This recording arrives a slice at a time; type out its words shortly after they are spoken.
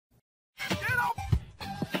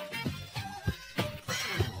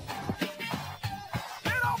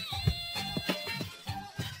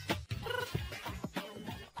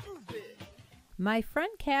My friend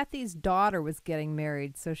Kathy's daughter was getting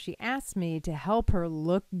married, so she asked me to help her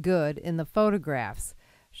look good in the photographs.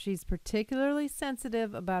 She's particularly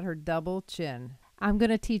sensitive about her double chin. I'm going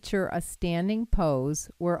to teach her a standing pose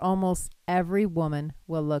where almost every woman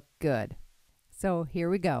will look good. So here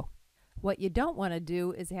we go. What you don't want to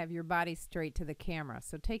do is have your body straight to the camera.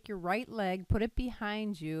 So take your right leg, put it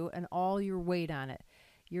behind you, and all your weight on it.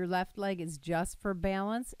 Your left leg is just for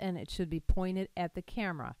balance, and it should be pointed at the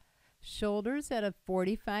camera. Shoulders at a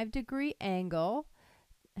 45-degree angle.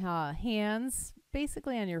 Hands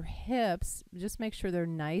basically on your hips. Just make sure they're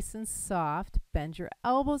nice and soft. Bend your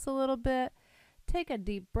elbows a little bit. Take a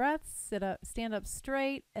deep breath, sit up, stand up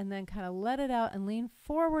straight, and then kind of let it out and lean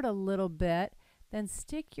forward a little bit. Then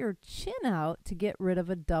stick your chin out to get rid of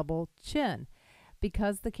a double chin.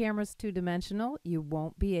 Because the camera's two-dimensional, you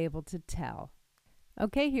won't be able to tell.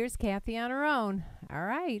 Okay, here's Kathy on her own. All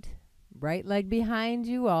right. Right leg behind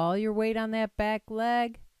you, all your weight on that back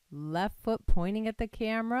leg. Left foot pointing at the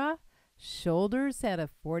camera. Shoulders at a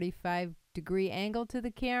 45-degree angle to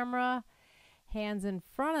the camera. Hands in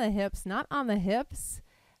front of the hips, not on the hips.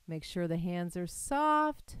 Make sure the hands are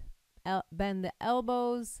soft. Bend the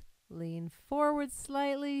elbows. Lean forward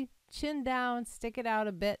slightly. Chin down. Stick it out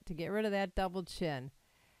a bit to get rid of that double chin.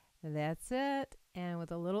 That's it. And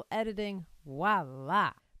with a little editing,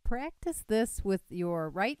 voila. Practice this with your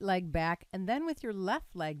right leg back and then with your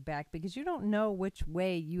left leg back because you don't know which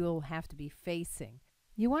way you'll have to be facing.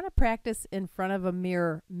 You want to practice in front of a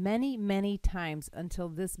mirror many, many times until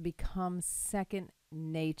this becomes second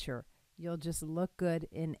nature. You'll just look good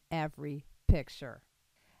in every picture.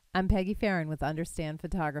 I'm Peggy Farron with Understand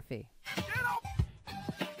Photography. Get up!